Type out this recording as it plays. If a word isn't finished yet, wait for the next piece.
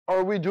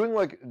Are we doing,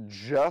 like,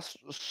 just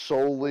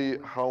solely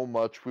how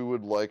much we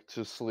would like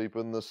to sleep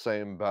in the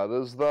same bed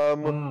as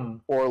them?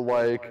 Or,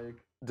 like,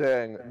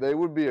 dang, they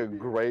would be a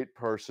great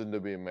person to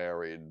be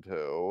married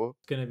to.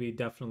 It's gonna be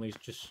definitely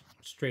just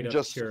straight up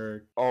Just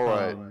pure.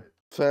 alright. Yeah.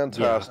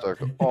 Fantastic.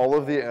 All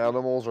of the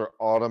animals are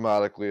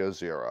automatically a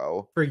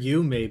 0. For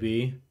you,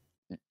 maybe.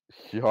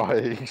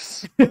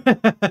 Yikes.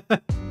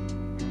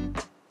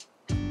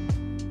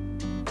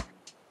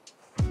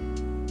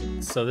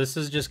 So this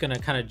is just gonna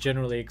kind of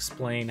generally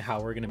explain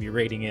how we're gonna be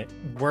rating it.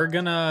 We're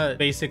gonna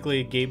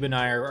basically, Gabe and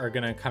I are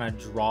gonna kind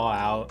of draw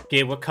out.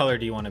 Gabe, what color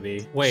do you want to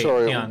be? Wait,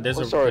 Sorry, hang on.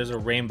 There's a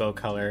rainbow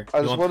color.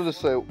 I just wanted to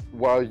say,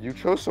 wow, you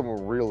chose some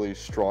really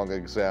strong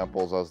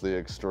examples as the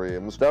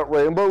extremes. That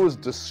rainbow is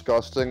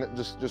disgusting.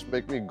 Just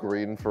make me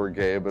green for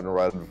Gabe and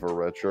red for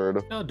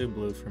Richard. I'll do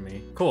blue for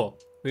me. Cool.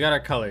 We got our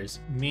colors.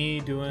 Me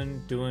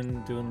doing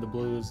the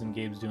blues and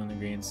Gabe's doing the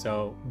greens.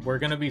 So we're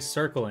gonna be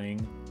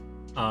circling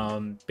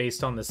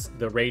based on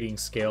the rating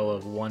scale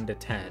of 1 to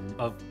 10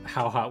 of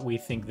how hot we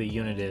think the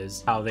unit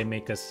is, how they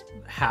make us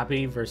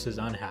happy versus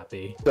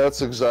unhappy.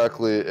 That's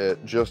exactly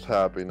it. Just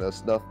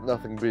happiness.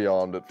 Nothing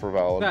beyond it for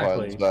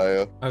Valentine's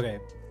Day. Okay.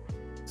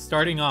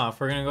 Starting off,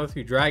 we're gonna go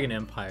through Dragon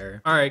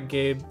Empire. All right,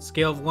 Gabe.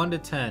 Scale of 1 to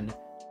 10.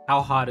 How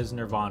hot is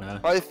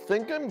Nirvana? I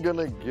think I'm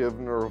gonna give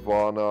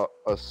Nirvana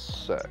a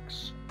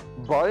 6.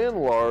 By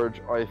and large,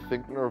 I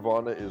think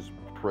Nirvana is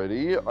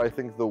pretty. I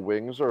think the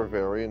wings are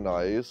very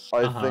nice.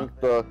 I think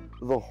the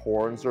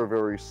horns are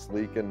very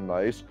sleek and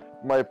nice.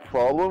 My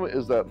problem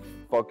is that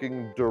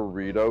fucking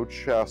Dorito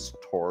chest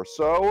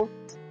torso.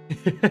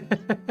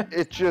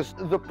 It just,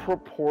 the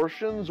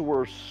proportions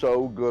were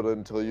so good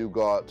until you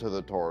got to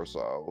the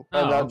torso.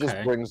 And that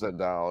just brings it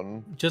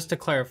down. Just to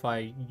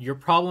clarify, your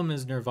problem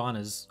is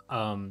Nirvana's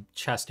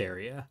chest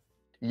area.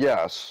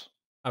 Yes.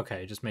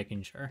 Okay, just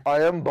making sure.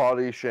 I am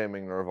body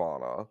shaming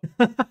Nirvana.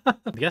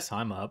 Guess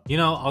I'm up. You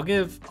know, I'll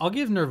give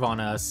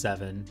Nirvana a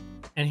 7.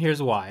 And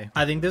here's why.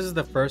 I think this is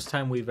the first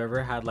time we've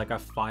ever had like a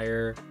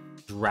fire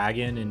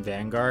dragon in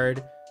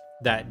Vanguard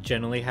that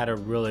generally had a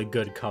really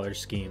good color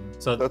scheme.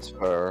 So that's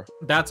fair.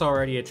 That's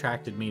already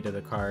attracted me to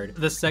the card.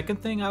 The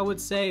second thing I would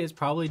say is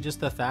probably just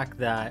the fact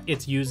that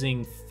it's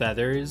using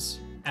feathers.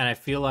 And I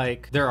feel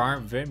like there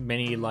aren't very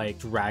many like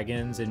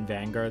dragons in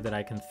Vanguard that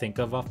I can think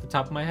of off the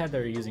top of my head that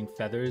are using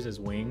feathers as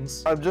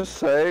wings. I'm just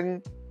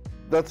saying,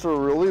 that's a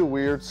really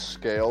weird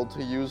scale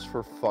to use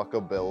for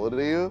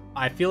fuckability.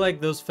 I feel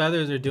like those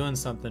feathers are doing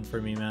something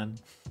for me, man.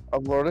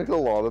 I'm learning a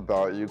lot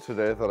about you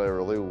today that I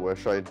really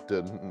wish I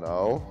didn't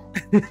know.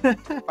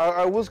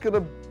 I was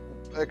gonna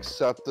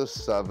accept a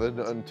 7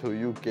 until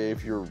you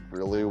gave your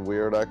really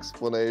weird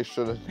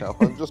explanation, and now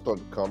I'm just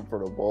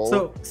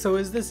uncomfortable. So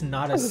is this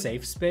not a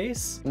safe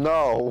space?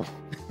 No.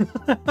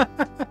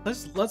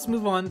 Let's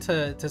move on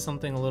to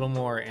something a little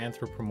more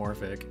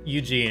anthropomorphic.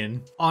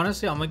 Eugene.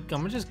 Honestly, I'm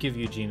gonna just give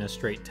Eugene a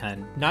straight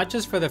 10. Not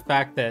just for the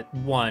fact that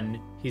 1,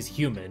 he's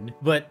human,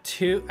 but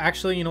 2,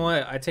 actually, you know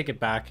what? I take it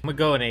back. I'm gonna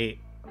go an 8.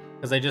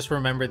 Because I just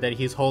remembered that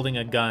he's holding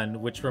a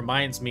gun, which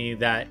reminds me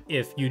that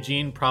if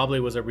Eugene probably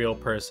was a real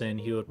person,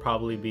 he would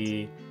probably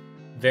be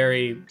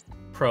very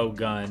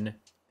pro-gun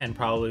and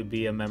probably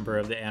be a member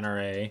of the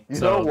NRA. You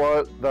know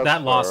what? That's that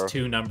fair. lost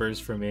 2 numbers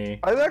for me.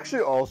 I'm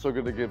actually also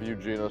going to give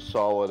Eugene a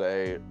solid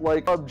 8.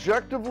 Like,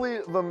 objectively,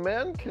 the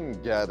man can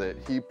get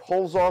it. He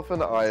pulls off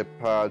an eye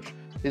patch.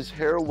 His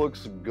hair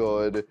looks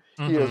good.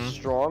 He has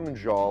strong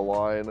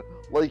jawline.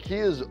 Like,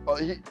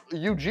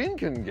 Eugene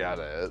can get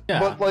it. Yeah.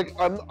 But, like,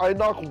 I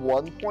knock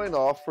 1 point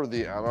off for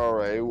the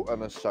NRA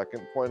and a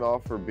 2nd point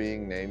off for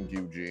being named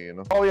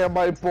Eugene. Oh yeah,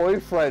 my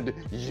boyfriend,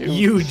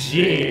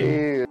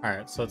 Eugene. All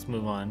right, so let's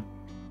move on.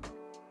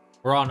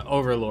 We're on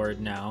Overlord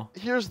now.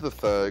 Here's the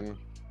thing.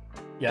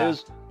 Yeah.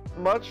 Is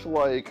much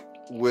like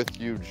with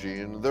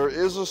Eugene, there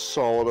is a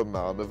solid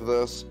amount of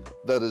this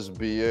that is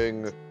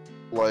being,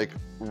 like,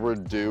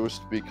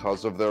 reduced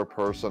because of their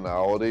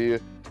personality.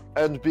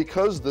 And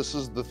because this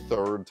is the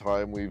 3rd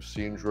time we've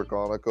seen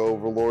Draconic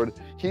Overlord,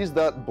 he's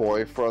that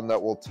boyfriend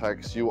that will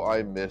text you,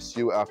 "I miss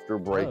you," after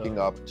breaking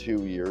up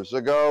 2 years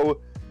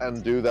ago,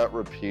 and do that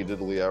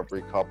repeatedly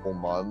every couple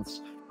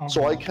months.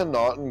 So I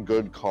cannot in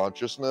good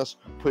consciousness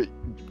put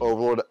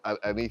Overlord at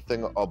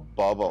anything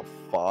above a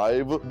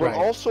 5. But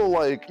also,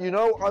 like, you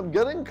know, I'm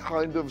getting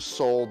kind of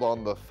sold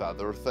on the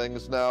feather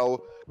things now.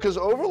 Because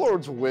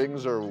Overlord's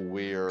wings are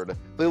weird.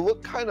 They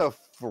look kind of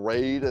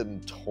frayed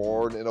and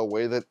torn in a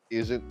way that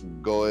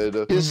isn't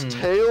good. His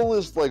tail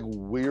is, like,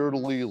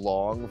 weirdly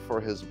long for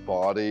his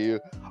body.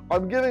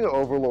 I'm giving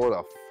Overlord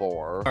a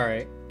 4. All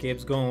right,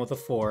 Gabe's going with a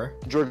 4.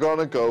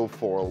 Dragona go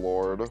for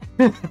Lord.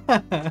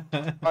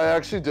 I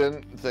actually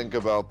didn't think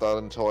about that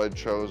until I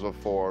chose a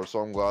 4, so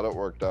I'm glad it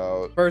worked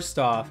out. First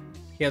off,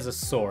 he has a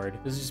sword.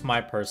 This is just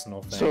my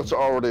personal thing. So it's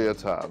already a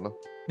 10.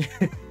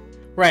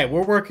 Right,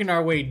 we're working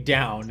our way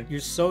down.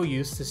 You're so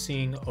used to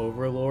seeing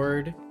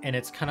Overlord, and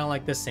it's kind of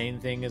like the same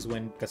thing as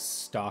when the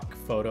stock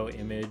photo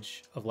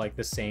image of like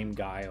the same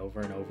guy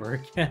over and over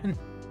again.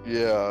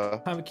 Yeah.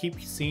 I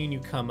keep seeing you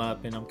come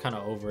up, and I'm kind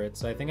of over it.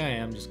 So I think I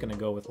am just gonna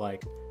go with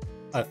like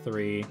a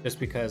 3, just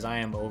because I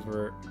am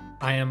over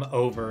I am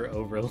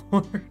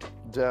Overlord.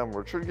 Damn,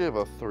 Richard gave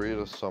a 3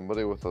 to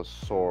somebody with a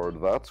sword.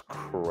 That's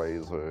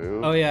crazy.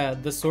 Oh yeah,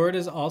 the sword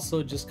is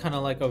also just kind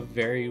of like a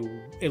very...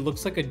 It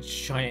looks like a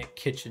giant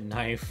kitchen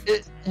knife.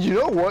 You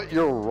know what?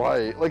 You're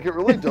right. Like, it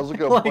really does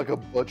look like a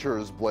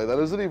butcher's blade. That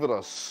isn't even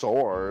a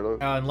sword.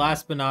 And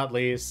last but not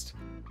least,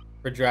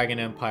 for Dragon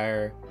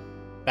Empire,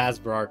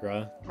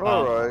 Bazbragra.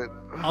 Alright.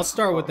 I'll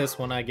start with this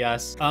one, I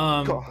guess.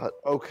 God,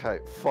 okay,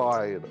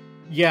 fine.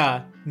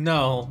 Yeah,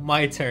 no,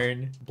 my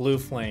turn. Blue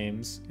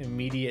Flames,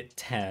 immediate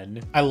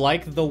 10. I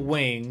like the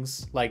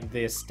wings, like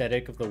the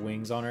aesthetic of the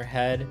wings on her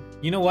head.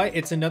 You know what?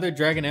 It's another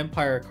Dragon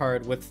Empire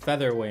card with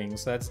feather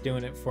wings, so that's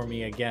doing it for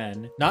me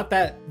again. Not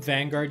that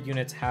Vanguard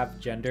units have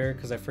gender,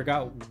 because I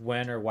forgot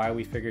when or why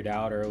we figured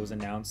out or it was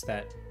announced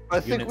that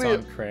units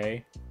on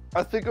Cray.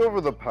 I think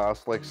over the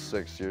past, like,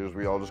 6 years,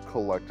 we all just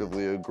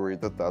collectively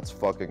agreed that that's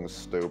fucking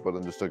stupid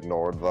and just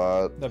ignored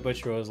that. The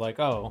Bushiroad was like,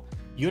 oh,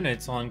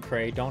 units on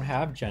Cray don't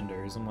have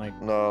genders. I'm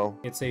like, no.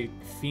 It's a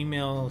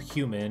female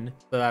human,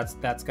 so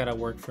that's gotta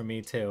work for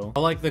me too. I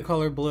like the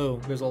color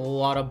blue. There's a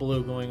lot of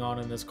blue going on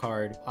in this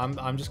card.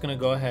 I'm just gonna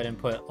go ahead and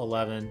put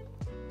 11.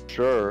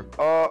 Sure.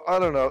 I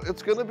don't know.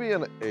 It's gonna be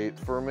an 8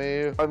 for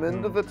me. I'm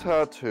into the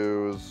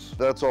tattoos.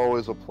 That's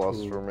always a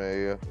plus for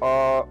me.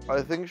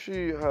 I think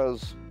she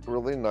has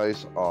really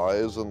nice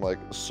eyes and like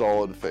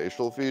solid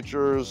facial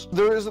features.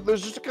 There's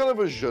just kind of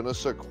a je ne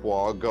sais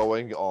quoi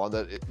going on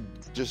that it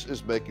just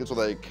is making it so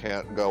that it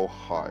can't go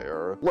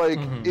higher. Like,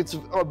 it's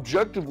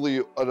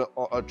objectively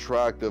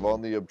attractive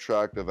on the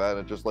attractive end.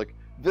 It's just like,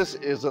 this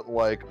isn't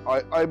like,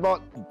 I'm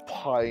not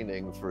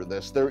pining for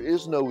this. There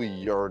is no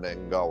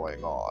yearning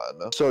going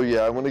on. So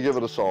yeah, I'm gonna give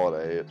it a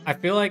solid 8. I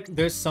feel like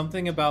there's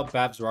something about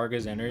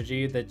Babsraga's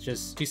energy that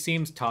just, she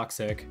seems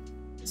toxic.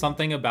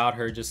 Something about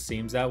her just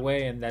seems that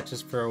way, and that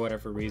just for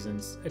whatever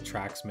reasons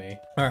attracts me.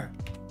 Alright,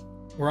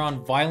 we're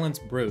on Violence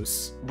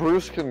Bruce.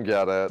 Bruce can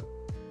get it.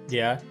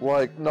 Yeah?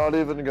 Like, not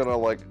even gonna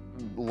like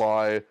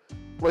lie.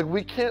 Like,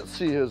 we can't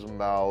see his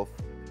mouth,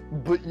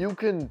 but you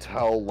can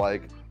tell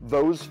like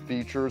those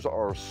features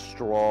are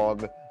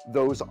strong.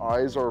 Those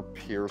eyes are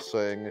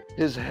piercing.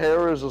 His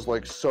hair is just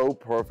like so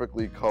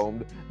perfectly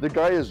combed. The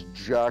guy is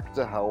jacked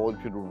to hell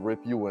and could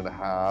rip you in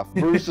half.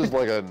 Bruce is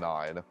like a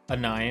 9. A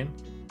 9?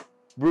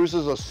 Bruce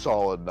is a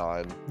solid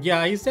 9.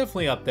 Yeah, he's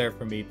definitely up there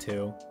for me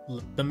too.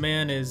 The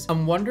man is...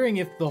 I'm wondering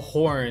if the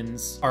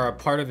horns are a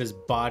part of his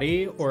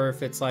body or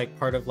if it's like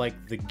part of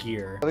like the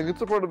gear. I think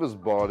it's a part of his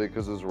body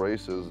because his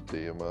race is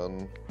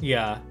demon.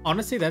 Yeah,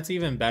 honestly, that's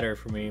even better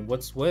for me.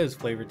 What is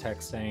flavor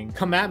text saying?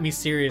 Come at me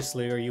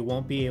seriously or you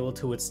won't be able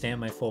to withstand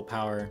my full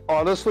power.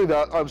 Honestly,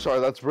 I'm sorry,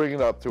 that's bringing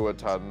it up to a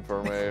 10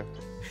 for me.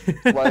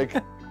 Like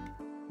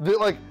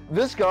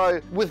this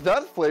guy, with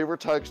that flavor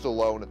text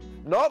alone,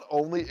 not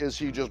only is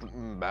he just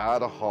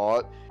mad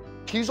hot,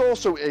 he's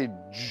also a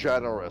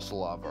generous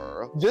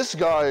lover. This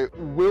guy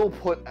will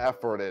put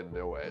effort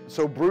into it.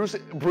 So Bruce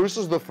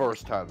is the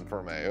first 10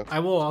 for me. I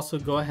will also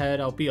go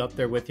ahead, I'll be up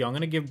there with you. I'm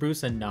gonna give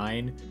Bruce a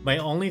 9. My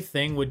only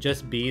thing would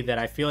just be that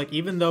I feel like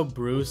even though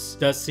Bruce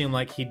does seem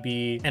like he'd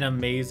be an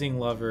amazing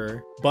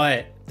lover,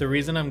 but the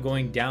reason I'm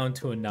going down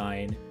to a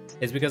 9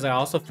 is because I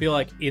also feel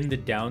like in the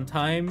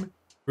downtime,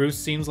 Bruce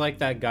seems like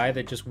that guy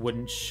that just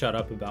wouldn't shut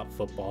up about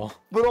football.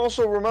 But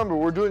also remember,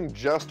 we're doing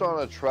just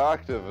on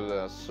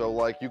attractiveness, so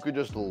like you could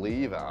just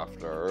leave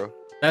after.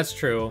 That's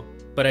true,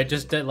 but I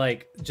just did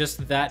like,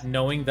 just that,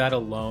 knowing that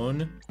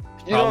alone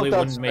probably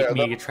wouldn't make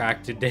me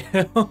attracted to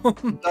him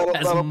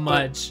as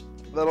much.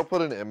 That'll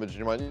put an image in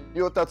your mind. You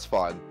know what, that's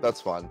fine.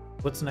 That's fine.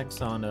 What's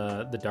next on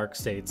the Dark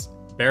States?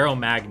 Barrow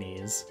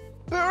Magnes.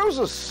 Barrow's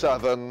a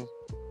 7.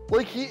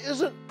 Like, he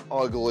isn't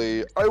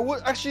ugly. I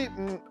would actually,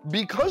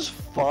 because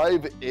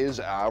 5 is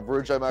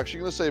average, I'm actually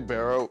gonna say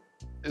Barrow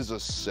is a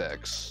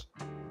 6.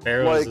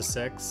 Barrow is a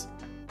 6?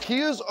 He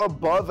is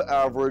above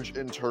average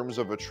in terms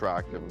of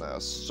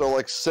attractiveness. So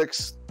like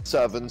 6,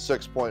 7,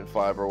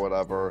 6.5 or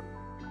whatever.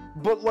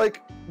 But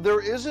like, there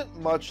isn't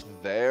much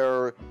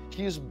there.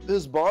 His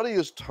body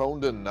is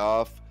toned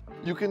enough.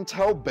 You can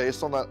tell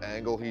based on that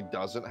angle he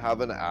doesn't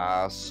have an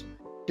ass.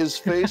 His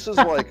face is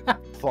like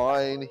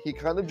fine. He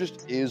kind of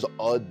just is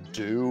a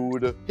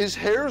dude. His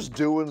hair's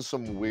doing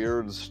some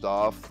weird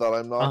stuff that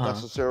I'm not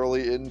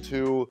necessarily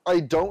into. I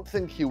don't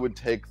think he would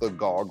take the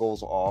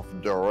goggles off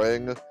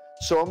during,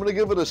 so I'm gonna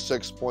give it a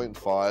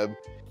 6.5.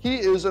 He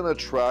is an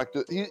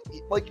attractive,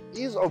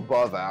 he's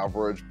above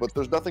average, but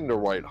there's nothing to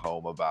write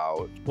home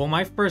about. Well,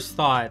 my first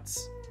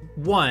thoughts,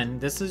 one,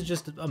 this is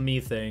just a me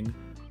thing.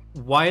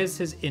 Why is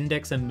his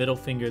index and middle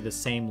finger the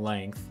same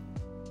length?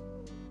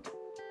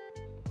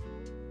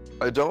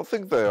 I don't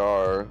think they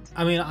are.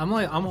 I mean,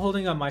 I'm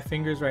holding up my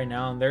fingers right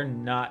now and they're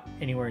not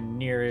anywhere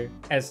near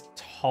as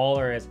tall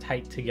or as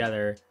tight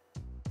together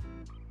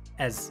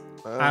as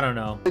I don't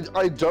know.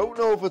 I don't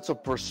know if it's a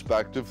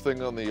perspective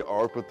thing on the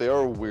art, but they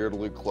are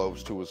weirdly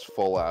close to his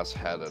full-ass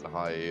head and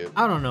height.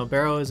 I don't know.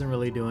 Barrow isn't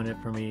really doing it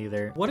for me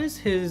either. What is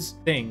his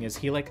thing? Is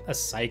he like a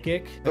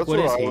psychic? That's what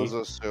what is I he? was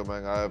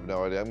assuming. I have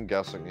no idea. I'm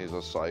guessing he's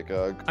a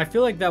psychic. I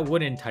feel like that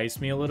would entice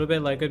me a little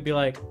bit. Like, it'd be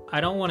like,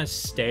 I don't want to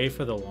stay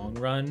for the long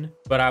run,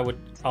 but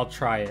I'll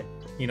try it.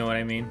 You know what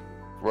I mean?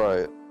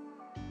 Right.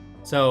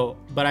 So,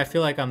 but I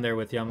feel like I'm there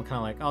with you. I'm kind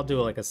of like, I'll do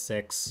like a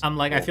 6. I'm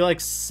like, I feel like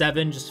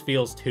 7 just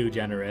feels too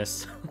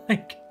generous.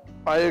 Like,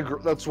 I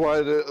agree. That's why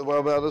I'm at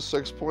a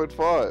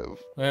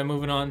 6.5.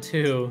 Moving on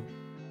to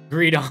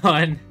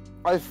Greedon.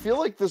 I feel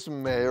like this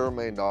may or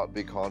may not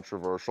be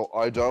controversial.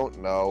 I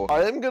don't know.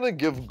 I am going to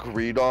give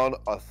Greedon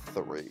a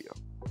 3.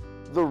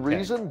 The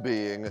reason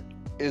being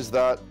is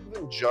that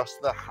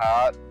just the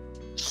hat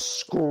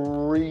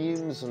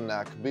screams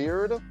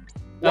neckbeard.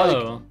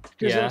 Like,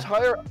 his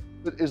entire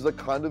outfit is the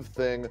kind of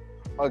thing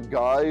a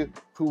guy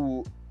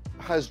who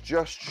has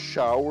just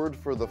showered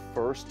for the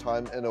first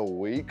time in a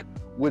week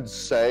would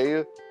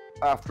say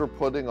after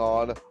putting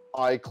on,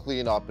 I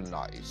clean up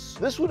nice.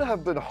 This would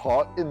have been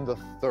hot in the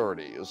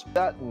 30s.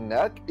 That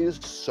neck is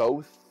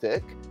so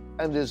thick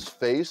and his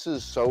face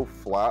is so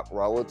flat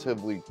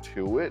relatively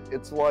to it.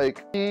 It's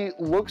like, he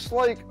looks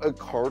like a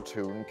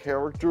cartoon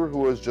character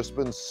who has just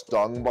been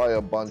stung by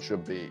a bunch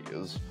of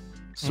bees.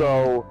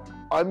 So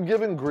I'm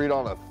giving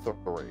Greedon a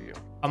 3.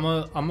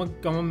 I'm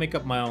gonna make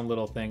up my own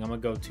little thing. I'm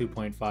gonna go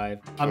 2.5.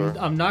 Sure.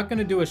 I'm not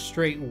gonna do a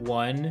straight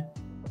 1,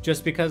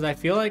 just because I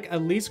feel like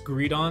at least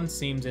Greedon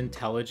seems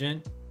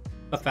intelligent.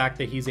 The fact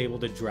that he's able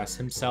to dress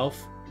himself.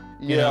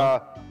 You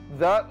know?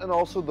 That and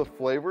also the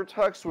flavor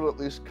text would at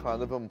least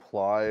kind of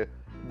imply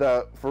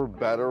that for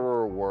better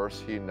or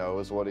worse, he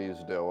knows what he's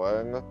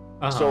doing.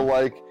 So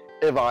like,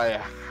 if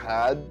I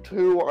had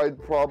to,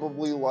 I'd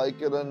probably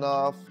like it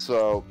enough.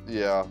 So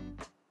yeah.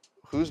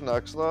 Who's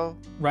next though?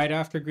 Right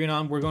after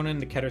Greedon, we're going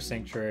into Keter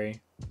Sanctuary.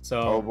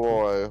 So oh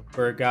boy.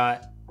 We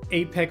got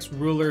Apex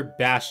Ruler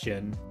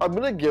Bastion. I'm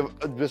gonna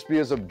just be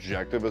as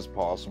objective as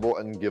possible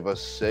and give a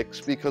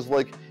 6 because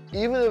like,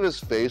 even if his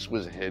face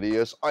was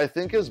hideous, I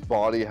think his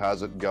body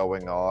has it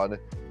going on.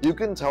 You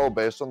can tell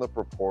based on the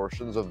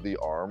proportions of the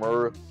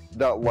armor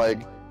that like,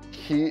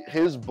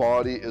 his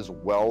body is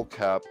well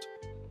kept.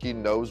 He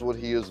knows what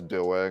he is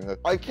doing.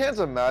 I can't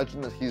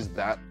imagine that he's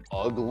that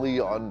ugly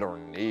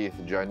underneath,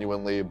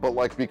 genuinely, but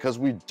like, because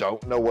we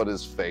don't know what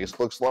his face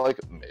looks like,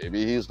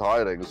 maybe he's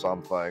hiding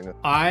something.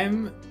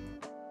 I'm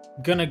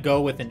gonna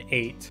go with an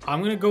 8.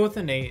 I'm gonna go with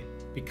an 8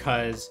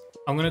 because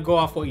I'm gonna go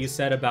off what you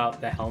said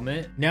about the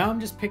helmet. Now I'm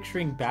just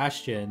picturing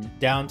Bastion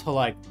down to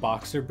like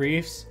boxer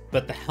briefs,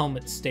 but the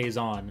helmet stays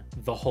on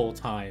the whole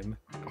time.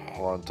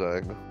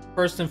 Haunting.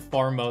 First and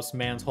foremost,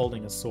 man's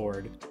holding a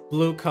sword.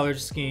 Blue color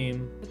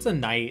scheme. It's a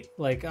knight.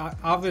 Like,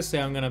 obviously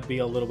I'm gonna be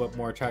a little bit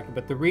more attractive,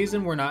 but the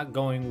reason we're not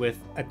going with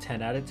a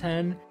 10 out of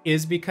 10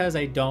 is because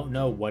I don't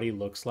know what he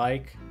looks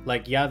like.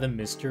 Like, yeah, the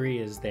mystery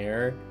is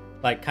there.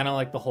 Like, kind of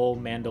like the whole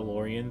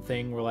Mandalorian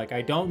thing where like,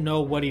 I don't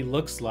know what he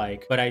looks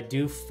like, but I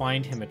do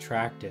find him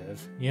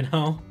attractive, you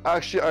know?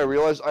 Actually, I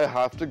realized I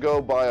have to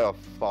go by a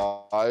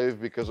 5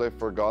 because I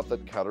forgot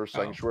that Keter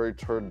Sanctuary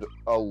turned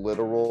a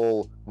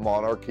literal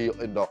monarchy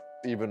into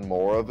even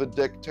more of a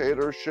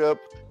dictatorship.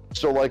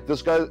 So like,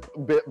 this guy,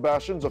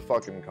 Bastion's a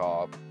fucking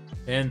cop.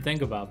 I didn't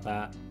think about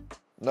that.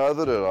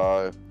 Neither did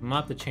I. I'm gonna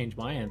have to change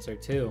my answer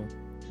too.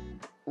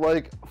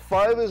 Like,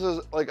 5 is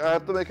like, I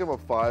have to make him a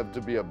 5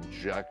 to be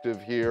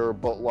objective here,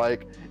 but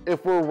like,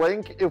 if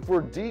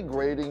we're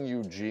degrading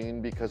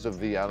Eugene because of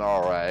the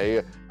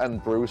NRA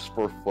and Bruce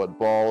for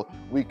football,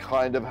 we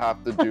kind of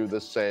have to do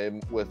the same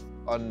with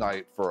a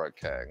knight for a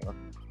king.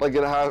 Like,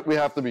 we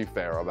have to be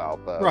fair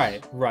about this.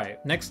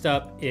 Right. Next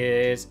up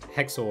is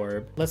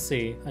Hexorb. Let's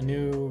see. A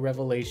new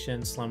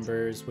revelation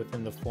slumbers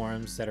within the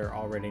forms that are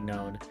already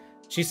known.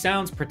 She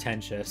sounds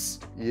pretentious.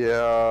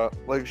 Yeah,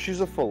 like, she's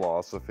a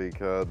philosophy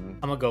kid. I'm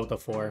gonna go with a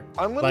 4.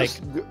 I'm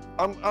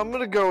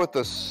gonna go with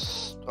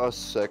a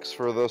 6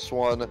 for this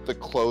one. The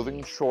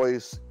clothing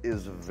choice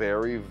is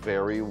very,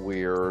 very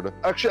weird.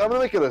 Actually, I'm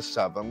gonna make it a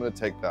 7. I'm gonna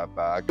take that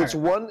back. It's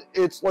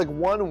like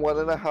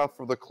 1.5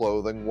 for the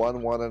clothing,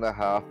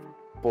 1.5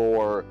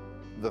 for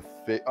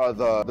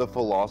the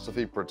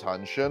philosophy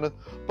pretension,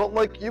 but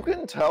like, you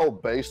can tell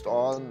based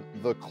on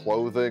the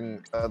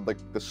clothing and like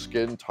the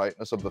skin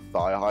tightness of the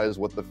thigh highs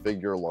what the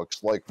figure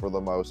looks like for the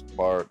most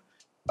part.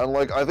 And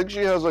like, I think she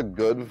has a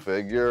good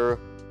figure.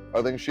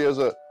 I think she has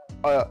a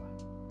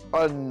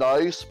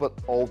nice but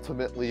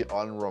ultimately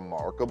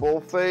unremarkable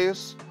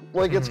face.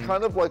 Like, it's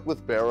kind of like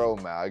with Barrow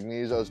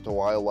Magnes as to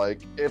why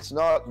like, it's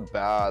not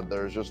bad,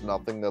 there's just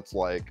nothing that's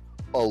like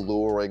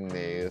alluring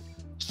me.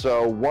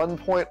 So 1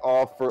 point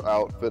off for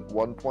outfit,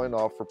 1 point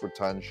off for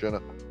pretension,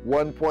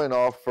 1 point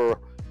off for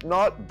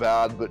not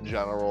bad but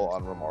general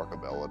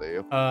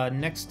unremarkability.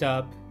 Next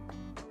up,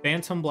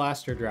 Phantom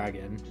Blaster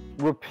Dragon.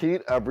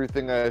 Repeat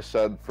everything I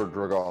said for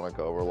Dragonic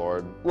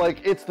Overlord.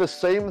 Like, it's the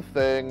same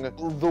thing.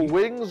 The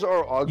wings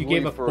are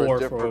ugly for a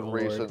different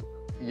reason.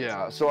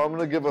 Yeah, so I'm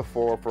gonna give a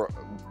 4 for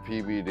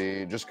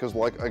PBD, just because,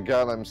 like,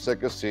 again, I'm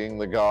sick of seeing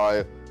the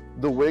guy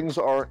The wings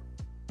are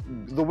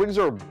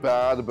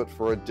bad, but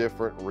for a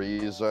different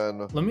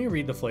reason. Let me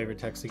read the flavor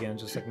text again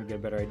just so I can get a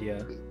better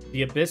idea.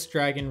 The Abyss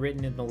Dragon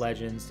written in the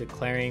legends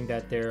declaring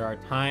that there are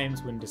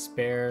times when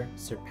despair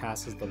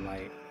surpasses the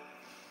light.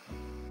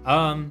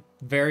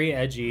 Very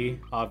edgy,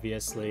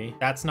 obviously.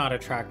 That's not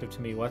attractive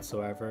to me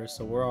whatsoever,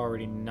 so we're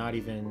already not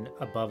even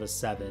above a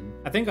 7.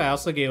 I think I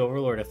also gave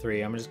Overlord a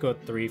 3. I'm gonna just go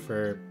with 3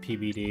 for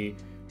PBD.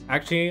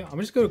 Actually, I'm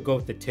just gonna go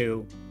with the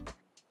 2,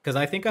 because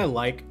I think I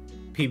like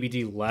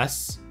PBD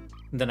less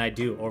than I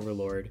do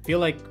Overlord. I feel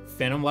like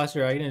Phantom Blast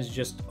Dragon is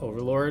just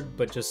Overlord,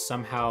 but just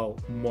somehow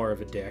more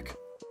of a dick.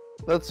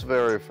 That's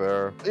very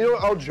fair. You know,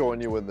 I'll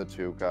join you in the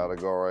 2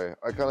 category.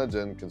 I kind of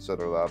didn't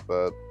consider that,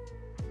 but...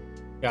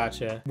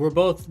 Gotcha. We're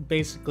both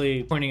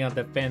basically pointing out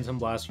that Phantom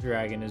Blast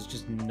Dragon is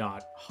just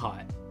not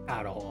hot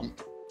at all.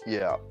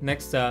 Yeah.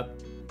 Next up,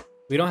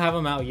 we don't have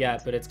them out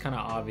yet, but it's kind of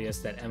obvious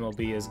that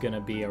MLB is going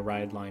to be a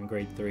ride line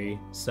grade 3,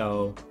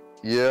 so...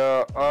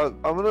 Yeah, I'm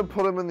gonna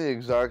put him in the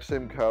exact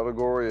same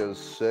category as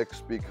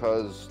 6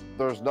 because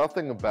there's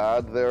nothing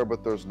bad there,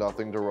 but there's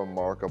nothing to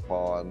remark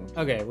upon.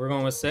 Okay, we're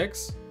going with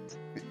 6?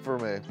 For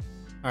me.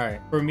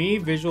 Alright, for me,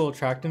 visual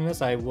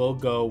attractiveness, I will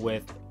go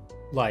with,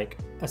 like,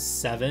 a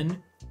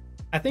 7.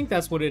 I think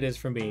that's what it is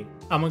for me.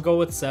 I'm gonna go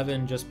with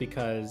 7 just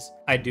because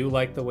I do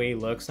like the way he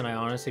looks, and I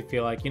honestly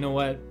feel like, you know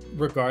what,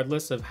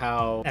 regardless of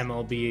how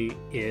MLB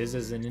is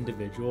as an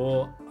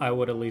individual, I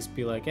would at least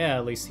be like, yeah,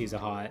 at least he's a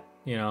hot,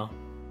 you know?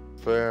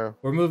 Fair.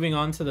 We're moving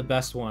on to the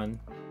best one.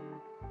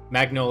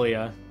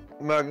 Magnolia.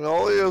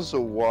 Magnolia's a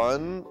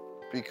 1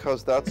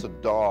 because that's a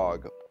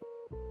dog.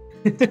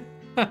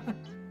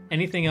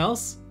 Anything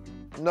else?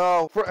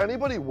 No, for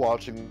anybody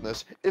watching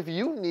this, if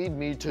you need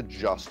me to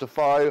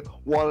justify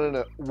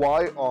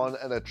why on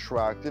an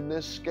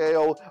attractiveness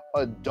scale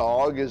a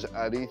dog is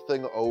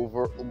anything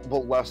over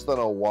but less than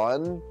a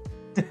 1,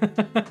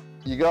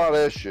 you got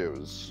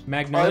issues.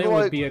 Magnolia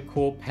would be a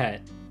cool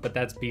pet, but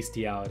that's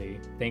bestiality.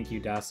 Thank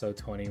you,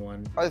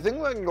 Dasso21. I think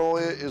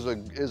Magnolia is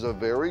a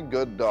very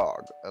good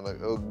dog, and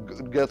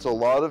it gets a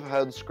lot of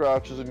head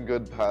scratches and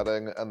good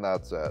petting, and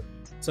that's it.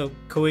 So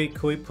could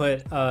we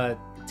put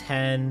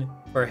 10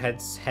 for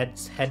head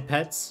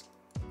pets?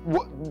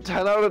 What,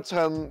 10 out of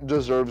 10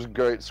 deserves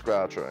great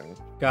scratching.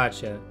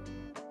 Gotcha.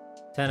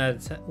 10 out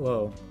of 10.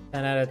 Whoa.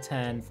 10 out of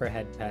 10 for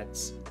head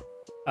pets.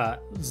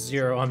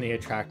 0 on the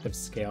attractive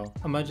scale.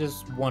 I'm gonna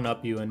just one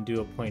up you and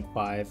do a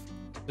 0.5.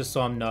 Just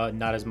so I'm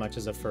not as much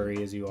as a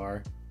furry as you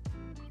are.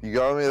 You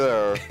got me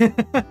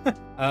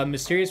there.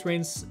 Mysterious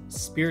Reigns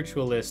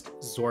Spiritualist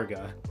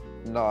Zorga.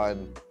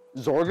 9.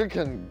 Zorga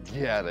can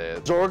get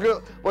it.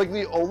 Zorga, like,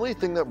 the only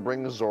thing that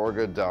brings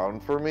Zorga down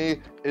for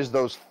me is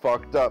those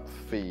fucked up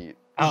feet.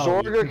 Oh,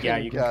 Zorga can yeah,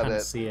 you get can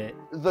it. See it.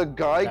 The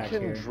guy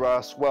can here.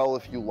 dress well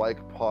if you like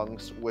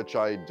punks, which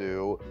I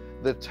do.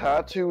 The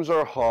tattoos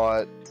are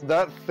hot.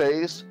 That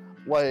face,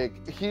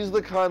 like, he's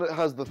the kind that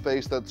has the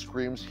face that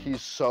screams,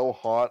 he's so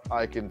hot,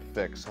 I can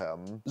fix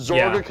him.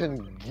 Zorga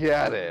can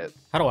get it.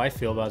 How do I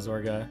feel about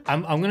Zorga?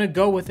 I'm gonna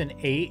go with an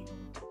 8.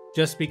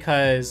 Just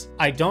because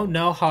I don't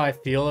know how I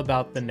feel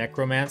about the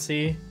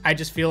necromancy. I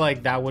just feel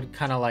like that would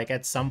kind of like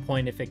at some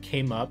point if it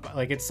came up,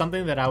 like it's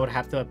something that I would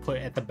have to put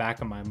at the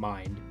back of my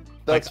mind.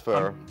 That's like,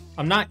 fair.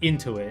 I'm not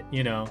into it,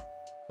 you know?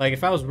 Like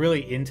if I was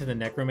really into the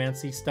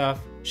necromancy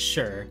stuff,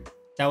 sure.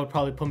 That would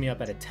probably put me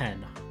up at a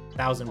 10.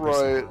 1000%.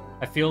 Right.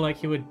 I feel like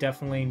he would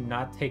definitely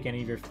not take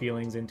any of your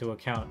feelings into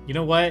account. You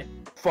know what?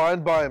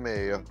 Fine by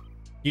me.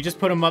 You just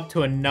put him up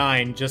to a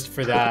 9 just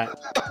for that.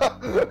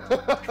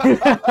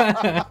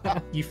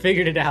 You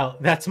figured it out.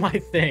 That's my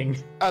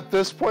thing. At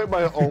this point,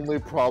 my only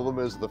problem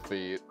is the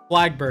feet.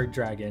 Flagberg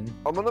Dragon.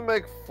 I'm gonna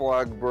make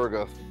Flagberg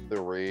a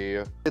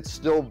 3. It's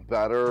still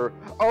better.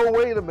 Oh,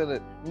 wait a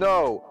minute.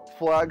 No.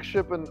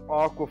 Flagship and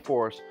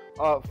Aquaforce.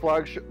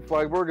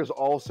 Flagberg is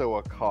also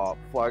a cop.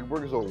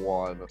 Flagberg is a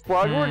 1.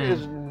 Flagberg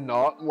is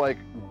not, like,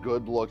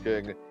 good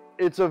looking.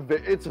 It's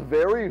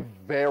very,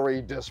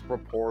 very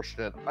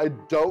disproportionate. I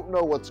don't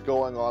know what's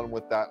going on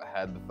with that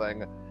head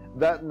thing.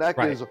 That neck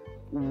is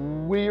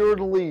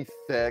weirdly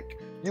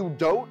thick. You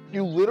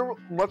literally,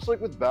 much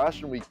like with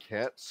Bastion, we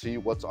can't see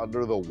what's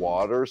under the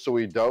water, so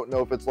we don't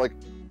know if it's like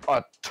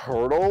a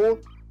turtle,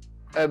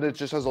 and it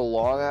just has a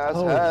long ass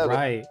head.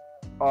 Right.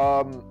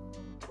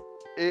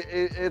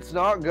 It's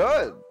not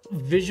good.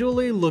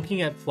 Visually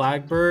looking at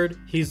Flagbird,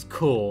 he's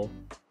cool.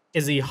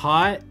 Is he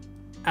hot?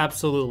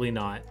 Absolutely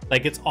not.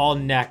 Like, it's all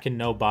neck and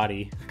no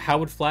body. How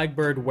would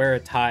Flagbird wear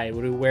a tie?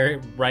 Would he wear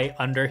it right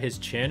under his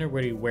chin, or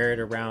would he wear it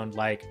around,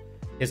 like,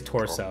 his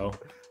torso?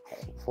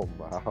 Oh,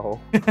 wow.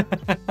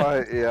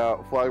 Yeah,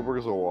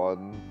 Flagberg's a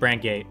 1.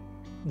 Brandgate.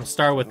 We'll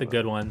start with the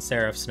good one,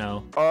 Seraph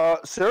Snow.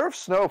 Seraph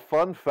Snow,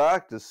 fun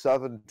fact, is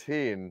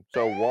 17,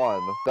 so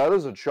 1. That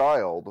is a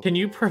child. Can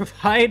you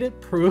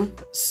provide proof,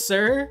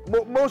 sir?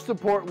 Well, most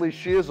importantly,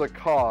 she is a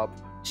cop.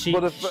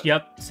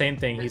 Yep, same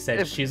thing. He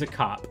said she's a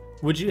cop.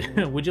 Would you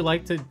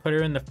like to put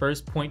her in the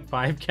first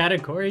 0.5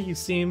 category? You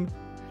seem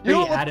pretty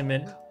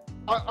adamant.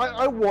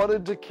 I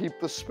wanted to keep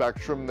the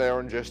spectrum there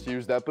and just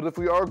use that, but if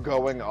we are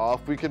going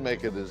off, we can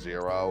make it a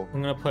 0.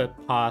 I'm gonna put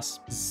pos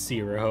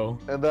 0.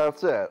 And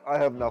that's it. I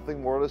have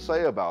nothing more to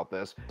say about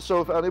this. So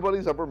if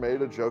anybody's ever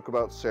made a joke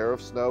about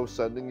Seraph Snow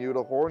sending you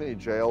to horny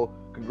jail,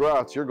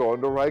 congrats, you're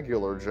going to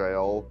regular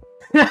jail.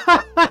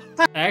 I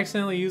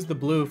accidentally used the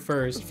blue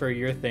first for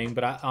your thing,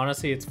 but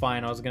honestly, it's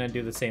fine. I was gonna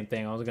do the same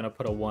thing. I was gonna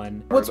put a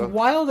 1. What's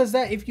wild is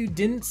that if you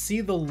didn't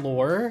see the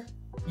lore,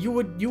 you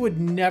would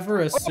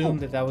never assume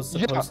that was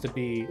supposed to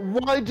be.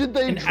 Why did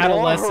they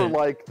draw her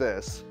like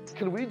this?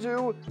 Can we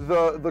do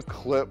the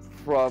clip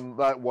from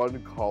that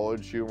one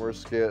College Humor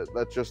skit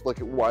that just like,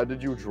 why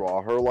did you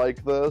draw her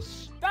like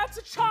this? That's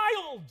a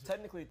child!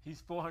 Technically,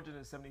 he's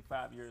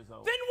 475 years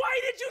old. Then why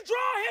did you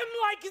draw him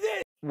like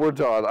this? We're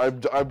done.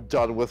 I'm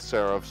done with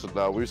Seraphs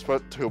now. We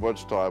spent too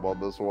much time on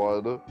this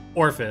one.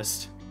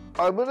 Orphist.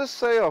 I'm gonna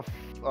say a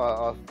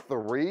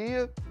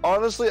 3.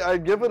 Honestly,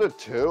 I'd give it a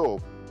 2.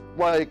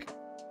 Like,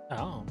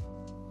 oh,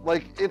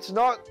 like it's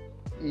not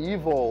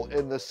evil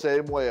in the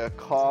same way a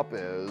cop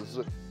is.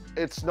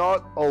 It's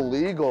not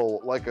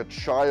illegal like a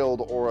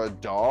child or a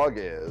dog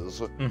is.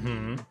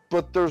 Mm-hmm.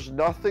 But there's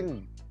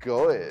nothing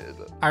good.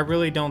 I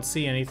really don't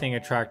see anything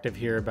attractive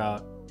here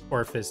about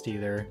Orphist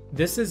either.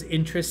 This is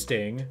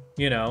interesting,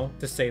 you know,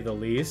 to say the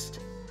least.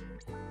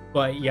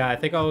 But yeah, I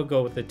think I would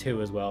go with the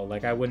 2 as well.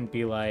 Like, I wouldn't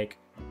be like,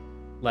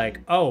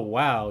 oh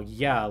wow,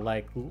 yeah,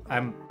 like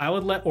I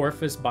would let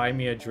Orphist buy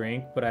me a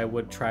drink, but I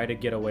would try to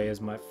get away as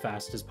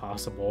fast as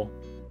possible.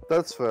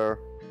 That's fair.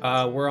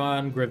 We're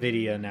on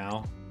Gravidia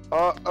now.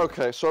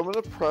 Okay, so I'm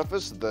gonna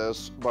preface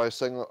this by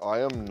saying that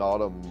I am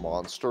not a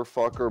monster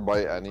fucker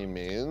by any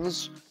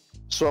means.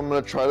 So I'm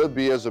gonna try to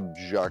be as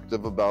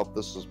objective about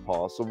this as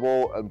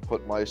possible and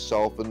put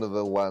myself into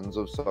the lens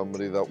of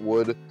somebody that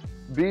would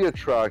be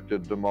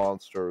attracted to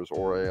monsters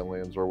or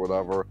aliens or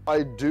whatever.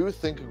 I do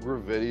think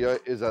Gravidia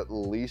is at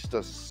least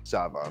a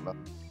 7.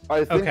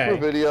 I think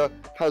Gravidia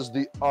has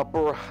the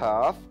upper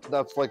half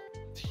that's like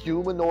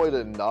humanoid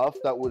enough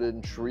that would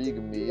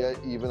intrigue me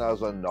even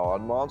as a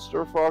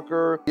non-monster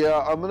fucker.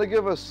 Yeah, I'm gonna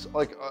give us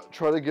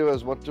try to give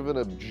as much of an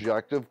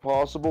objective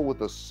possible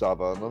with a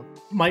 7.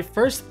 My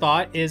first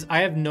thought is I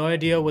have no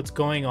idea what's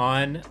going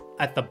on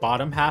at the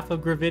bottom half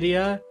of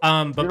Gravidia,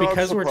 but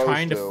because we're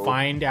trying to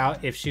find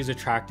out if she's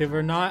attractive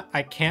or not,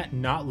 I can't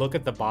not look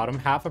at the bottom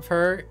half of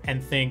her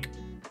and think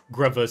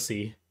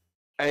Gravussy.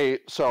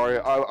 8. Sorry,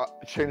 I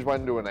changed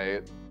mine to an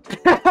 8.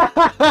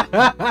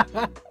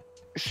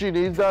 She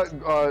needs that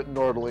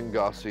Nordling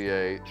Gussie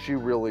 8. She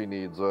really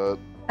needs it.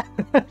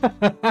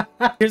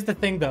 Here's the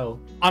thing though,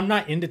 I'm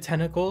not into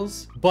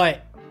tentacles,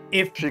 but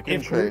if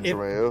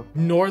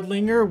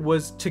Nordlinger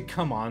was to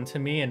come on to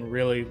me and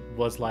really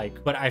was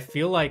like, but I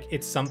feel like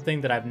it's something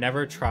that I've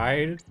never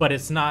tried, but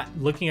it's not,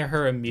 looking at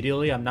her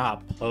immediately, I'm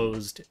not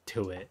opposed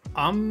to it.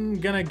 I'm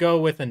gonna go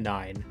with a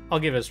 9. I'll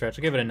give it a stretch.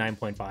 I'll give it a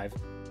 9.5.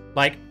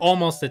 Like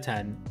almost a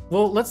 10.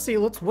 Well, let's see.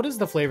 What does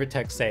the flavor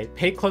text say?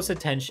 Pay close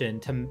attention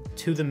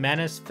to the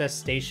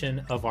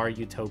manifestation of our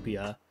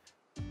utopia.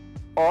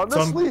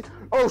 Honestly,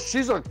 oh,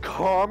 she's a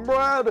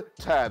comrade.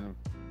 10.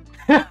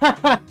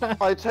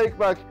 I take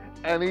back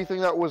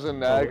anything that was a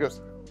neg.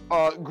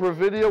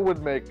 Gravidia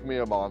would make me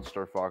a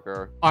monster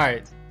fucker. All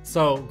right,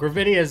 so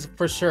Gravidia is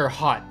for sure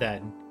hot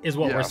then, is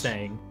what we're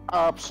saying.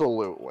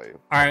 Absolutely.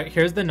 All right,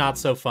 here's the not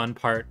so fun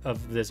part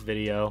of this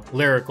video.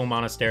 Lyrical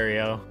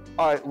Monasterio.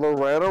 All right,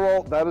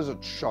 Loranerol, that is a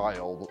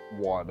child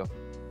 1.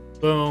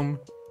 Boom.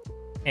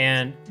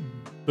 And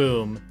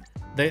boom.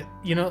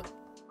 You know,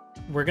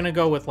 we're gonna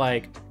go with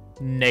like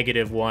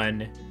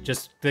 -1.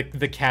 Just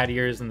the cat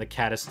ears and the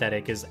cat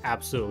aesthetic is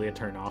absolutely a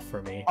turn off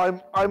for me.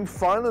 I'm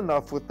fine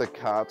enough with the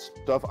cat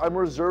stuff. I'm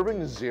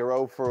reserving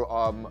 0 for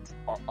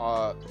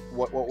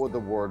what would the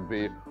word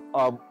be?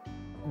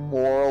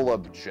 Moral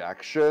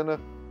objection.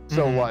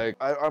 So like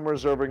I'm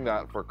reserving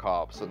that for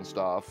cops and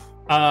stuff.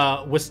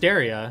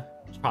 Wisteria,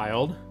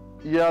 child.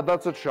 Yeah,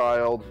 that's a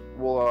child.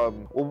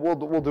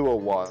 We'll do a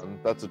 1.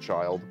 That's a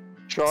child.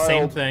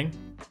 Same thing.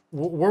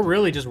 We're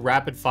really just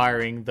rapid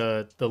firing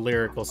the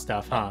lyrical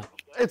stuff, huh?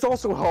 It's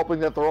also helping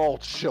that they're all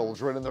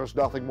children and there's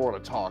nothing more to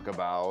talk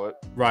about.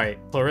 Right.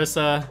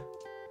 Clarissa.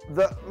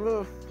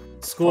 The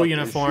school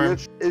uniform.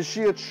 Is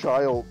she a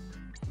child?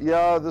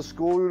 Yeah, the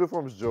school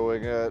uniform's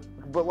doing it.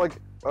 But like,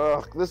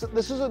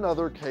 this is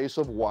another case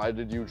of why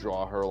did you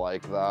draw her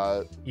like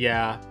that?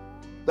 Yeah.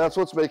 That's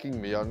what's making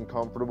me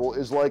uncomfortable,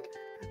 is like,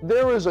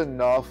 there is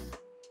enough,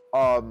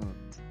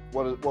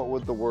 what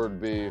would the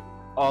word be?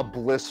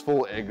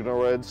 Blissful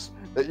ignorance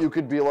that you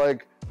could be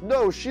like,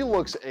 no, she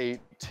looks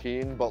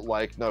 18, but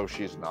like, no,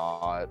 she's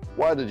not.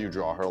 Why did you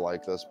draw her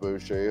like this,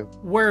 Bushi?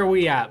 Where are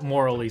we at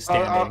morally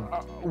standing?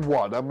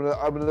 1. I'm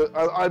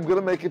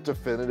gonna make it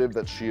definitive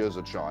that she is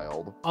a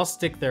child. I'll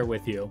stick there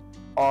with you.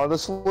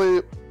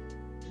 Honestly,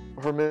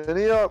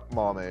 Herminia,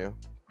 mommy.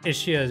 Is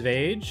she of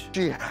age?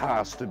 She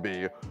has to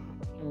be.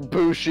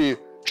 Bushi,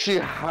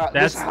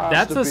 That's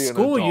a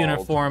school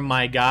uniform,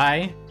 my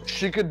guy.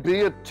 She could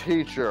be a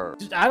teacher.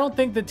 I don't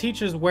think the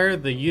teachers wear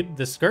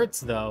the skirts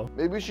though.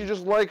 Maybe she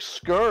just likes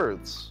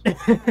skirts.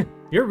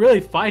 You're really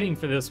fighting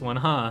for this one,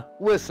 huh?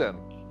 Listen,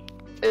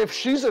 if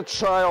she's a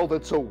child,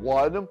 it's a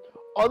 1.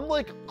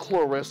 Unlike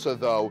Clarissa,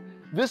 though,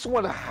 this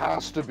one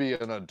has to be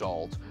an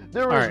adult.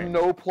 There is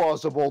no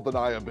plausible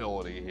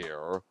deniability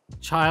here.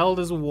 Child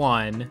is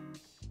 1.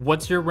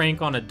 What's your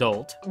rank on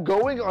adult?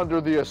 Going under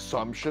the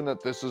assumption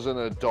that this is an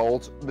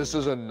adult, this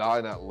is a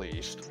 9 at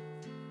least.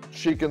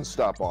 She can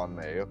step on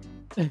me.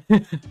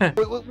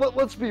 But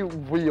let's be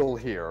real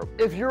here.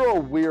 If you're a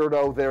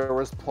weirdo,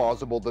 there is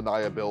plausible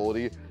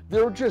deniability.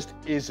 There just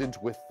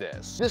isn't with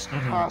this. This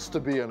has to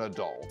be an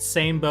adult.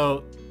 Same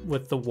boat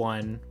with the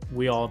 1.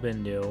 We all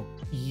been new.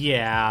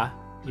 Yeah,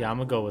 I'm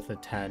gonna go with a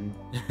 10.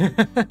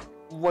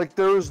 Like,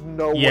 there is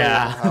no way in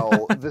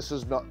hell this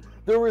is not...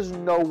 There is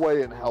no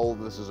way in hell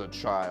this is a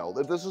child.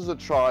 If this is a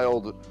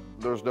child,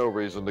 there's no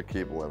reason to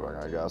keep living,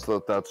 I guess.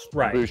 That's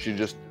right. Bushi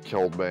just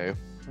killed me.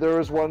 There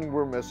is one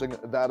we're missing.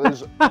 That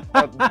is...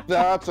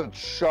 that's a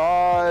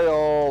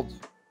child.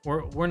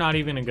 We're not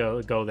even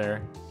gonna go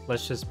there.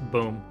 Let's just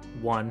boom.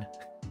 1.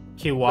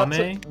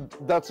 Kiwame?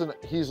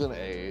 He's an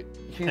 8.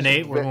 He's an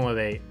 8? We're going with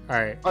 8.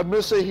 Alright. I'm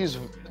gonna say he's,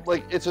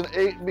 like, it's an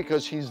 8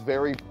 because he's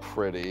very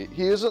pretty.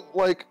 He isn't,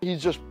 like,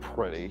 he's just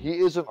pretty. He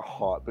isn't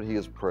hot, but he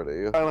is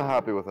pretty. I'm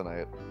happy with an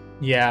 8.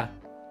 Yeah.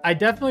 I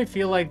definitely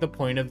feel like the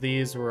point of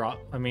these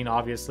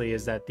obviously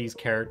is that these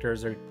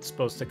characters are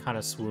supposed to kind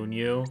of swoon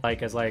you,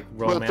 like, as, like,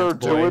 romance But they're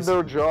doing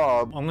their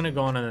job. I'm gonna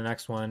go on to the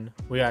next one.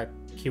 We got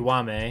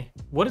Kiwame.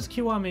 What does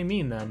Kiwame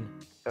mean, then?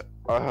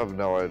 I have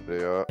no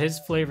idea. His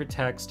flavor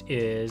text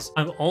is,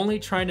 I'm only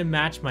trying to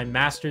match my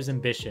master's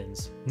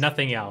ambitions,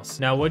 nothing else.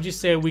 Now, what'd you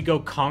say we go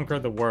conquer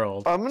the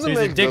world? I'm gonna so he's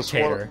make a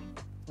dictator.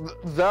 This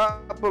one, that,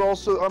 but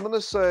also, I'm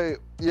gonna say,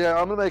 yeah,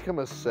 I'm gonna make him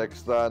a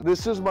 6 then.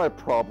 This is my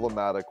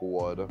problematic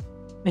wood.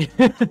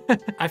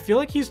 I feel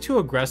like he's too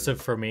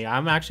aggressive for me.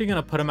 I'm actually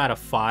gonna put him at a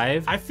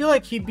 5. I feel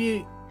like he'd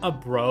be a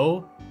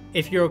bro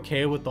if you're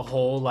okay with the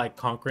whole, like,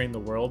 conquering the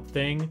world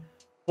thing.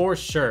 For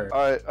sure.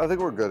 Alright, I think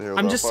we're good here.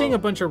 I'm just seeing a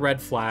bunch of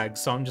red flags,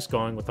 so I'm just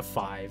going with a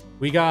 5.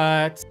 We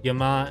got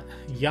Yamambagiri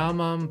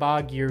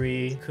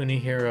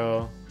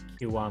Kunihiro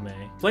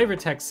Kiwame. Flavor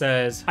text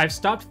says, I've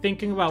stopped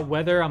thinking about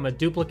whether I'm a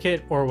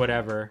duplicate or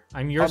whatever.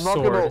 I'm your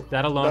sword.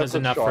 That alone is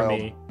enough for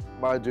me.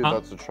 My dude,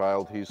 that's a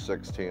child. He's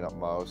 16 at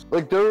most.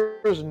 Like,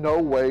 there is no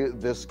way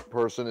this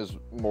person is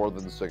more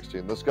than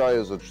 16. This guy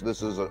is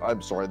this is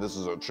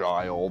a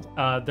child.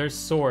 They're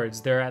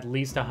swords. They're at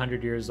least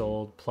 100 years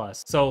old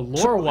plus. So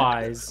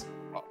lore-wise...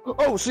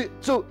 Oh, see,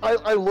 so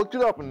I looked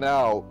it up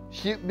now.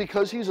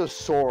 Because he's a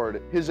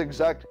sword, it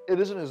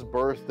isn't his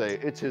birthday,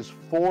 it's his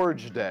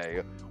forge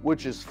day,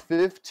 which is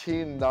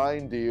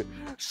 1590.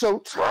 So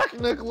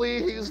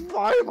technically, he's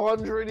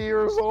 500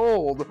 years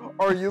old.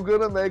 Are you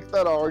gonna make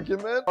that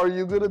argument? Are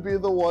you gonna be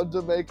the one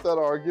to make that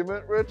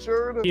argument,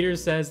 Richard? Peter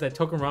says that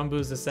Tokenrambu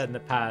is set in the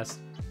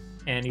past,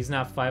 and he's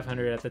not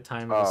 500 at the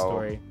time of the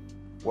story.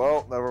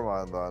 Well, never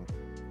mind then.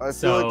 I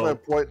feel like my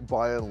point,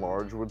 by and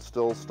large, would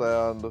still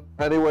stand.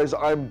 Anyways,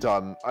 I'm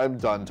done. I'm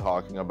done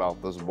talking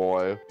about this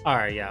boy. All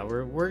right, yeah,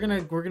 we're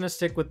gonna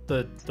stick with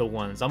the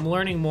ones. I'm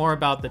learning more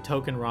about the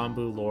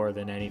Tokenrambu lore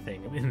than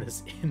anything in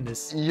this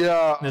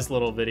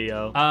little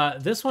video.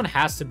 This one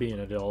has to be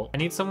an adult. I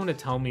need someone to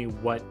tell me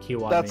what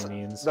Kiwame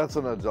means. That's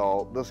an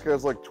adult. This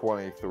guy's like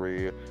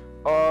 23.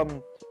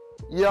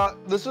 Yeah,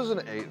 this is an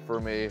 8 for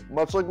me.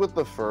 Much like with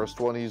the first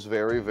one, he's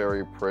very,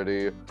 very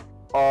pretty.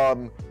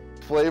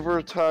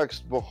 Flavor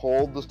text,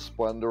 behold the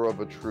splendor of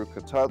a true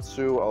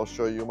Katetsu. I'll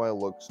show you my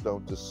looks,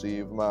 don't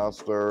deceive,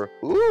 master.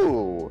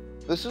 Ooh,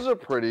 this is a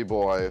pretty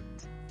boy.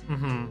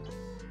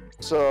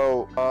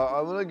 So,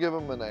 I'm gonna give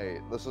him an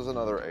 8. This is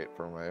another 8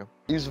 for me.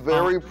 He's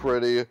very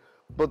pretty,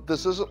 but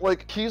this isn't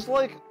like, he's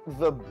like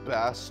the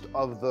best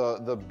of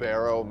the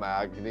Barrow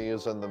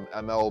Magnis and the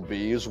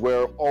MLBs,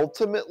 where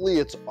ultimately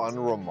it's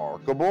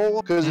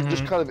unremarkable, because it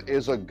just kind of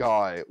is a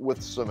guy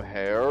with some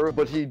hair,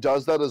 but he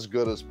does that as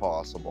good as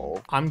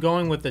possible. I'm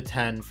going with the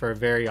 10 for a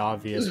very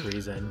obvious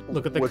reason.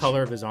 Look at the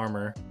color of his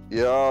armor.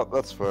 Yeah,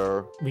 that's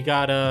fair. We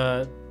got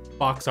a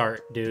box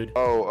art, dude.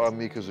 Oh,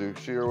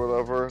 Mikazuchi or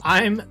whatever.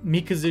 I'm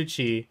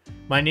Mikazuchi.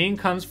 My name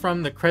comes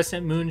from the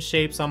crescent moon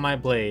shapes on my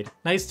blade.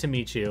 Nice to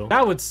meet you.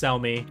 That would sell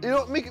me. You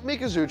know,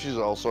 Mikazuchi's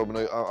also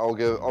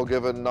I'll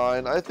give a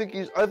 9. I think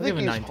he's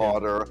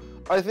hotter.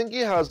 I think he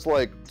has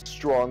like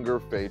stronger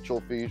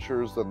facial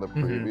features than the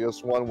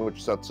previous one,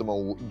 which sets him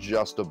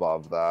just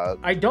above that.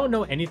 I don't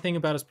know anything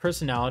about his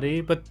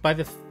personality, but by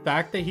the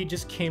fact that he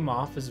just came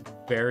off as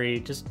very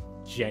just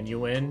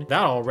genuine,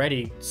 that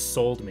already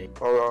sold me.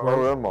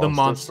 The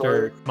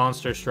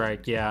monster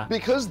strike, yeah.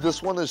 Because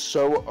this one is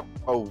so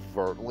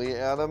overtly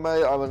anime,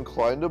 I'm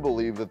inclined to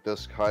believe that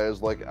this guy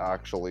is like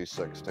actually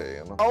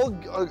 16. I'll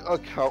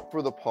account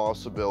for the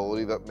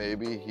possibility that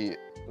maybe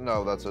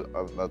no, that's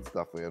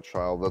definitely a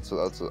child.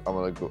 I'm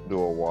gonna do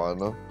a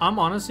 1. I'm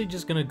honestly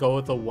just gonna go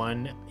with a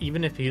 1,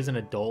 even if he's an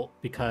adult,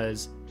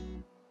 because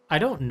I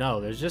don't know.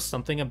 There's just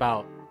something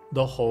about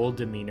the whole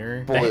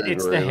demeanor. Fully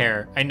It's the agree.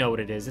 hair. I know what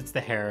it is. It's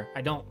the hair.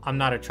 I'm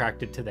not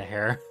attracted to the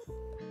hair.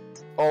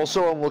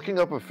 Also, I'm looking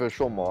up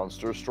official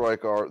Monster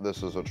Strike art.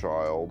 This is a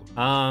child.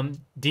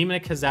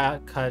 Demon of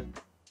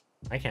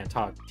I can't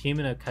talk.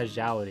 Demon of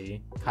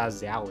Causality.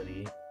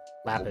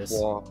 Lapis.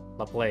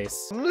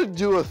 Laplace. I'm gonna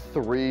do a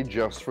 3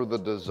 just for the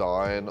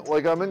design.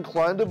 Like, I'm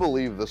inclined to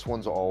believe this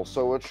one's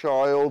also a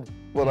child,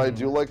 but I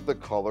do like the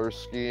color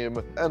scheme,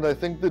 and I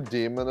think the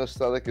demon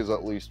aesthetic is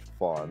at least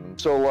fun.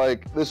 So,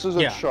 like, this is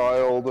a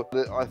child.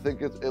 I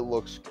think it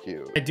looks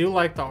cute. I do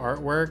like the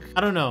artwork.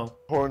 I don't know.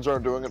 Horns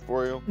aren't doing it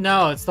for you?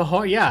 No, it's the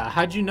horn. Yeah,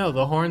 how'd you know?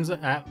 The horns,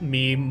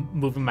 me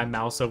moving my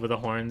mouse over the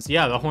horns.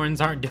 Yeah, the horns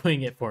aren't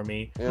doing it for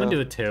me. I'm gonna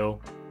do a 2.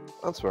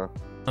 That's fair.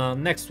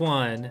 Next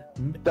one.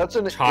 That's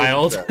an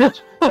child.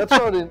 That's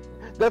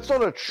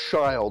not a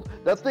child.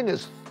 That thing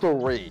is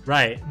 3.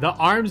 Right. The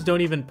arms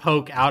don't even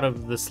poke out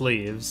of the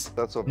sleeves.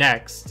 That's a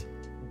next.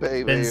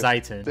 baby. Ben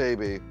Zeiton.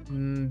 Baby.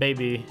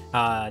 Baby.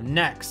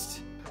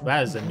 Next.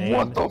 That is a name.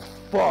 What the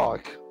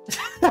fuck?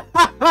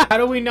 How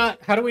do we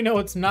know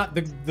it's not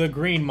the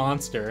green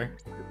monster?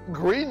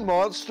 Green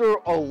Monster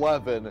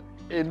 11.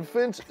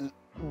 Infant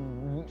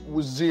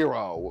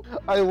 0.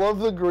 I love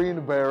the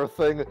green bear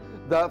thing.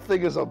 That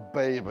thing is a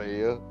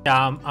baby.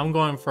 Yeah, I'm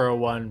going for a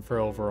 1 for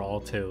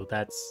overall too.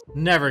 That's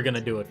never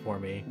gonna do it for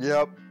me.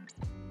 Yep.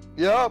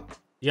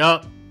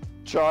 Yup.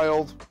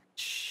 Child.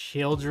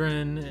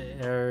 Children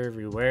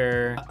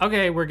everywhere.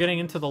 Okay, we're getting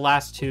into the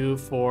last 2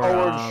 for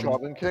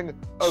Shaman King.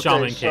 Okay,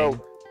 Shaman so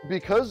King.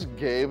 because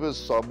Gabe is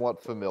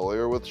somewhat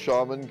familiar with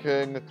Shaman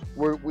King,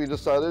 we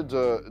decided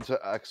to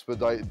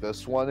expedite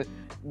this one.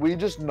 We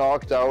just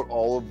knocked out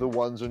all of the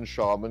ones in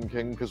Shaman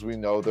King because we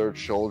know they're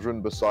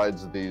children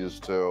besides these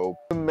 2.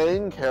 The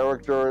main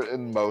character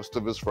and most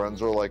of his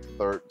friends are like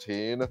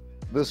 13.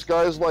 This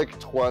guy's like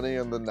 20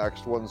 and the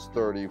next one's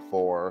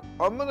 34.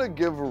 I'm gonna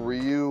give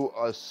Ryu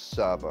a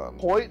 7.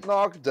 Point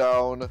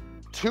knockdown.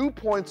 2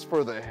 points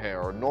for the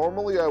hair.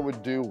 Normally I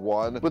would do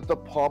 1, but the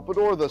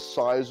pompadour the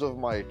size of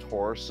my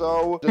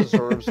torso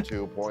deserves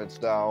 2 points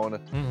down.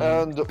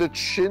 And the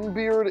chin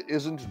beard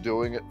isn't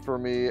doing it for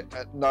me,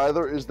 and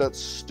neither is that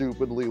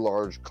stupidly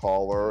large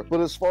collar. But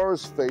as far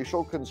as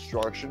facial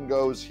construction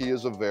goes, he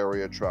is a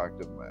very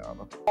attractive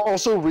man.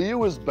 Also,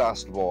 Ryu is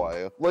best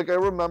boy. Like, I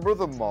remember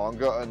the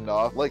manga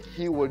enough, like,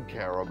 he would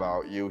care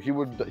about you. He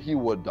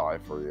would die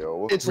for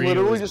you. It's Ryu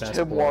literally is just best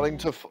him boy. wanting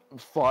to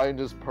find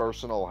his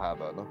personal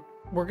heaven.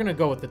 We're gonna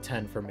go with the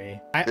 10 for me.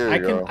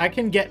 Go. I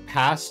can get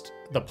past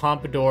the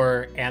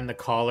pompadour and the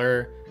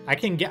collar. I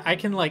can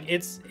like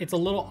it's a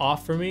little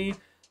off for me,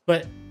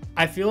 but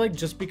I feel like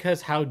just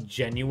because how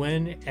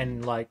genuine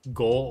and like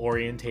goal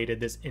orientated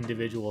this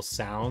individual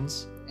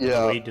sounds, the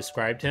way you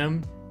described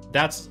him,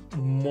 that's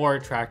more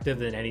attractive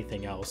than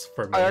anything else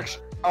for me.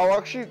 I'll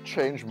actually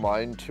change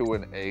mine to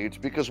an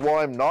 8 because while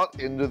I'm not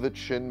into the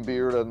chin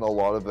beard and a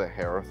lot of the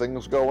hair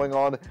things going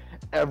on,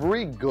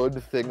 every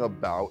good thing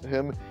about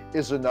him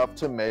is enough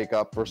to make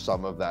up for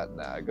some of that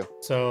nag.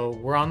 So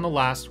we're on the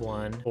last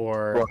one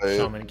for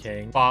Shaman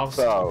King. Faust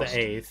the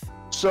 8th.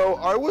 So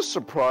I was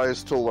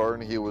surprised to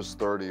learn he was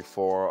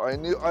 34.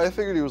 I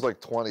figured he was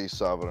like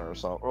 27 or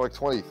something, or like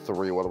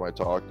 23. What am I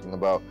talking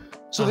about?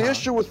 So the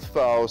issue with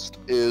Faust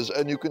is,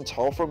 and you can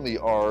tell from the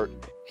art,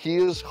 he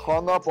is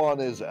hung up on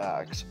his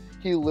ex.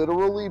 He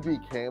literally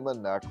became a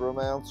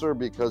necromancer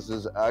because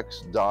his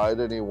ex died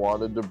and he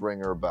wanted to bring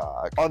her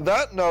back. On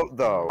that note,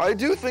 though, I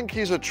do think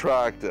he's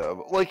attractive.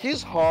 Like,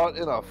 he's hot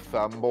in a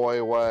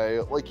femboy way.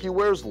 Like, he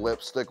wears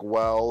lipstick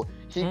well.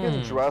 He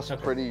can dress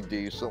pretty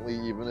decently,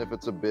 even if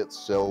it's a bit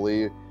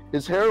silly.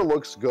 His hair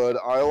looks good.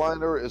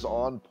 Eyeliner is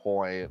on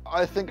point.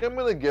 I think I'm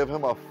gonna give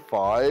him a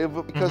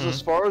 5 because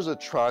as far as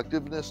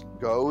attractiveness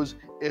goes,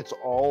 it's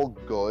all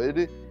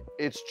good.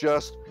 It's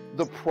just,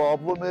 the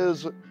problem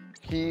is,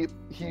 he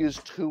is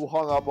too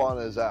hung up on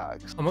his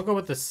ex. I'm gonna go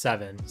with the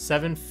 7.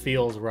 7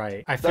 feels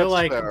right. I feel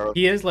like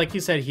he is, like you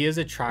said, he is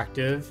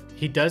attractive.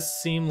 He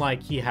does seem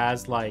like he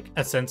has like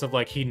a sense of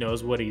like he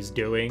knows what he's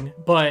doing,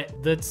 but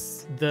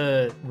that's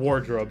the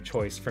wardrobe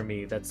choice for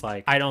me. That's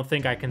like, I don't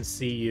think I can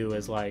see you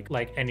as like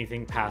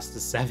anything past the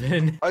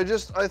 7. I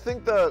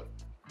think that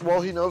while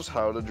he knows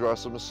how to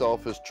dress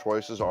himself, his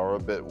choices are a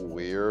bit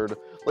weird.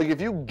 Like, if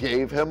you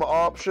gave him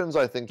options,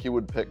 I think he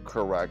would pick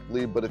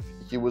correctly, but if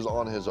he was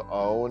on his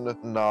own,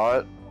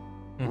 not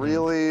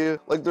really.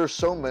 Like, there's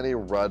so many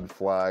red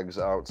flags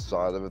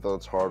outside of it that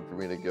it's hard for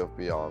me to give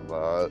beyond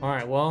that. All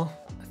right, well,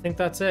 I think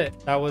that's it.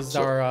 That was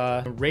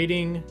our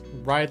rating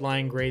ride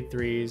line grade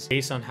 3s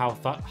based on how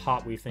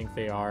hot we think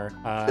they are.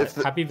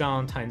 Happy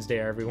Valentine's Day,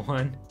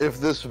 everyone. If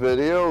this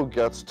video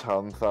gets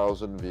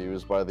 10,000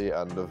 views by the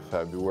end of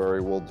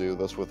February, we'll do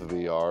this with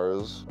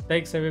VRs.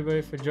 Thanks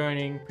everybody for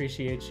joining.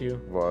 Appreciate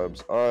you.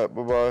 Vibes. All right,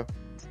 bye-bye.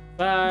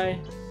 Bye.